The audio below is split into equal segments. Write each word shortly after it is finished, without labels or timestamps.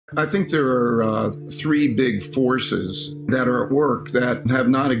I think there are three big forces that are at work that have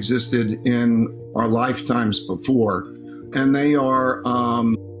not existed in our lifetimes before. And they are a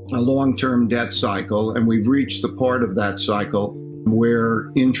long-term debt cycle. And we've reached the part of that cycle where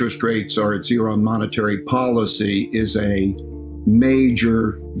interest rates are at zero and monetary policy is a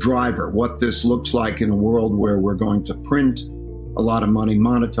major driver. What this looks like in a world where we're going to print a lot of money,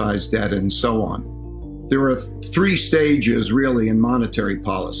 monetize debt, and so on. There are three stages really in monetary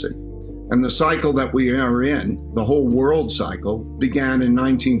policy. And the cycle that we are in, the whole world cycle, began in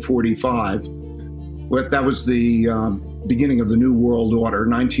 1945. That was the beginning of the New World Order.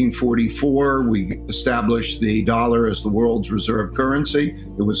 1944, we established the dollar as the world's reserve currency.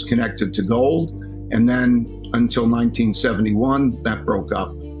 It was connected to gold. And then until 1971, that broke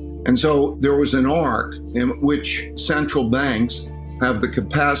up. And so there was an arc in which central banks have the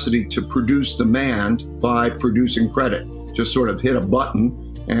capacity to produce demand by producing credit. Just sort of hit a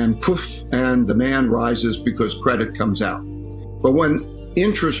button and poof, and demand rises because credit comes out. But when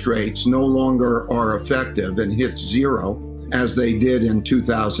interest rates no longer are effective and hit zero, as they did in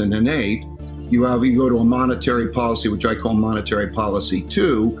 2008, you go to a monetary policy, which I call monetary policy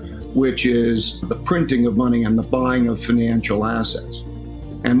 2, which is the printing of money and the buying of financial assets.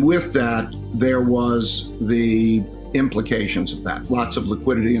 And with that, there was the implications of that. Lots of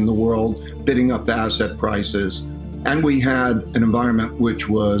liquidity in the world, bidding up asset prices. And we had an environment which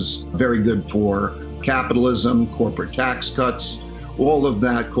was very good for capitalism, corporate tax cuts. All of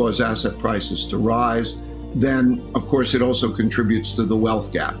that caused asset prices to rise. Then, of course, it also contributes to the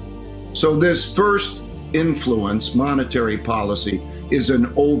wealth gap. So this first influence, monetary policy, is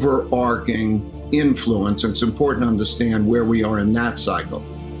an overarching influence. It's important to understand where we are in that cycle.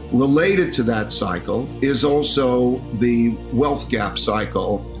 Related to that cycle is also the wealth gap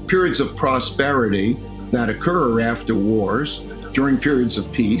cycle, periods of prosperity that occur after wars, during periods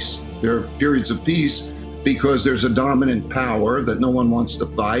of peace. There are periods of peace because there's a dominant power that no one wants to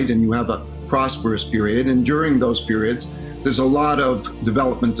fight, and you have a prosperous period. And during those periods, there's a lot of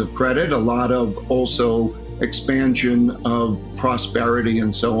development of credit, a lot of also expansion of prosperity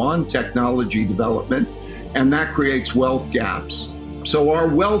and so on, technology development, and that creates wealth gaps. So our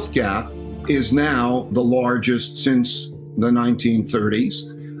wealth gap is now the largest since the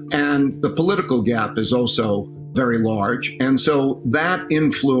 1930s, and the political gap is also very large. And so that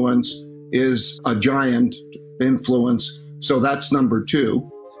influence is a giant influence. So that's number two.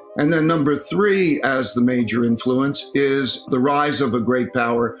 And then number three, as the major influence, is the rise of a great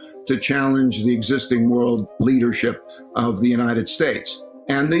power to challenge the existing world leadership of the United States.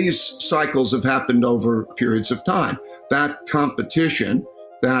 And these cycles have happened over periods of time. That competition,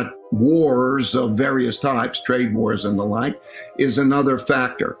 that wars of various types, trade wars and the like, is another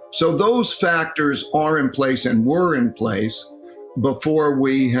factor. So those factors are in place and were in place before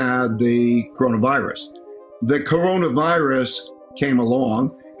we had the coronavirus. The coronavirus came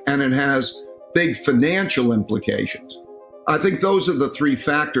along and it has big financial implications. I think those are the three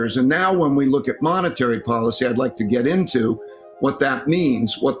factors. And now when we look at monetary policy, I'd like to get into what that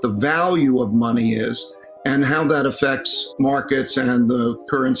means, what the value of money is, and how that affects markets and the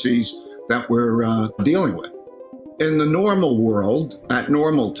currencies that we're dealing with. In the normal world, at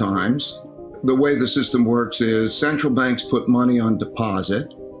normal times, the way the system works is central banks put money on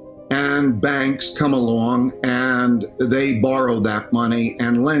deposit, and banks come along and they borrow that money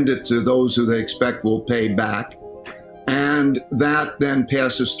and lend it to those who they expect will pay back. And that then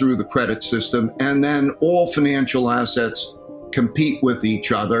passes through the credit system, and then all financial assets compete with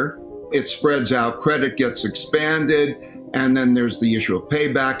each other. It spreads out, credit gets expanded, and then there's the issue of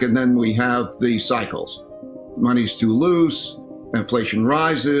payback, and then we have the cycles. Money's too loose, inflation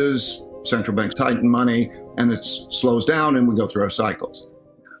rises, central banks tighten money, and it slows down, and we go through our cycles.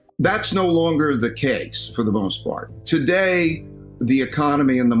 That's no longer the case for the most part. Today, the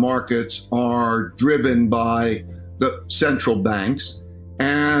economy and the markets are driven by the central banks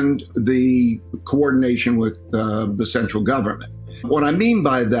and the coordination with the central government. What I mean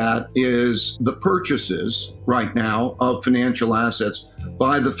by that is the purchases right now of financial assets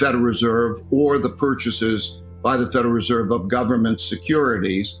by the Federal Reserve or the purchases by the Federal Reserve of government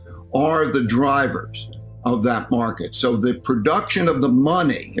securities are the drivers of that market. So the production of the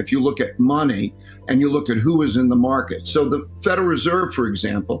money, if you look at money and you look at who is in the market. So the Federal Reserve, for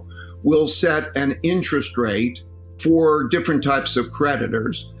example, will set an interest rate for different types of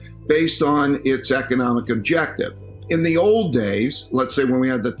creditors based on its economic objective. In the old days, let's say when we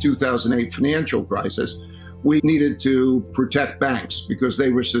had the 2008 financial crisis, we needed to protect banks because they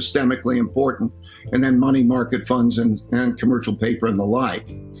were systemically important, and then money market funds and commercial paper and the like.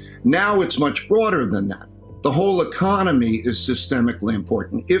 Now it's much broader than that. The whole economy is systemically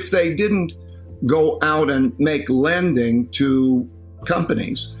important. If they didn't go out and make lending to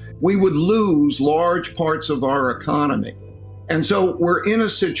companies, we would lose large parts of our economy. And so we're in a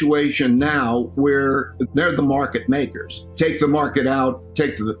situation now where they're the market makers. Take the market out,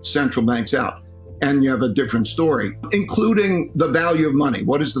 take the central banks out, and you have a different story, including the value of money.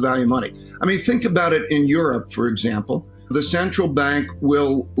 What is the value of money? I mean, think about it in Europe, for example. The central bank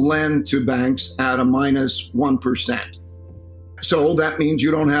will lend to banks at a minus 1%. So that means you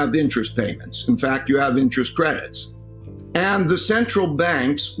don't have interest payments. In fact, you have interest credits. And the central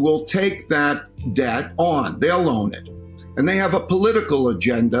banks will take that debt on. They'll own it. And they have a political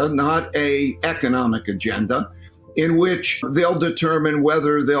agenda, not an economic agenda, in which they'll determine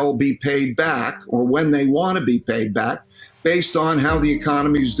whether they'll be paid back or when they want to be paid back based on how the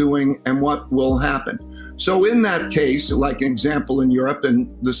economy is doing and what will happen. So in that case, like an example in Europe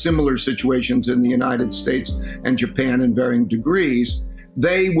and the similar situations in the United States and Japan in varying degrees,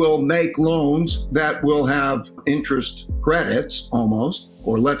 they will make loans that will have interest credits almost,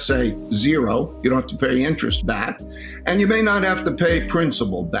 or let's say zero. You don't have to pay interest back. And you may not have to pay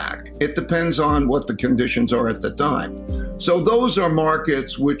principal back. It depends on what the conditions are at the time. So those are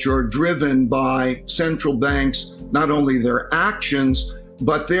markets which are driven by central banks, not only their actions,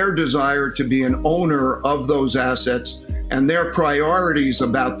 but their desire to be an owner of those assets, and their priorities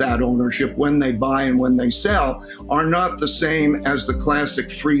about that ownership when they buy and when they sell are not the same as the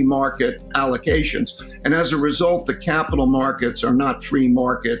classic free market allocations. And as a result, the capital markets are not free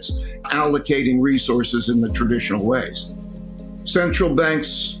markets allocating resources in the traditional ways. Central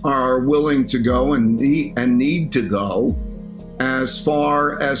banks are willing to go and need to go as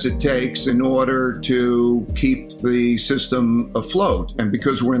far as it takes in order to keep the system afloat. And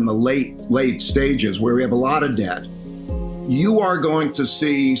because we're in the late stages where we have a lot of debt, you are going to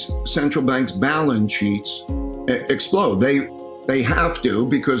see central banks' balance sheets explode. They have to,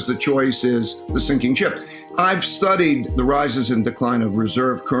 because the choice is the sinking ship. I've studied the rises and decline of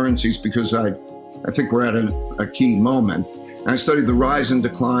reserve currencies because I think we're at a key moment. And I studied the rise and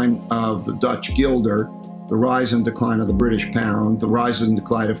decline of the Dutch guilder, the rise and decline of the British pound, the rise and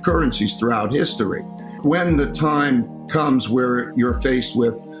decline of currencies throughout history. When the time comes where you're faced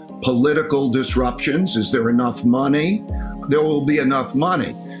with political disruptions, is there enough money? There will be enough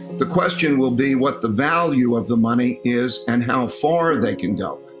money. The question will be what the value of the money is and how far they can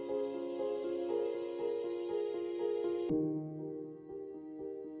go.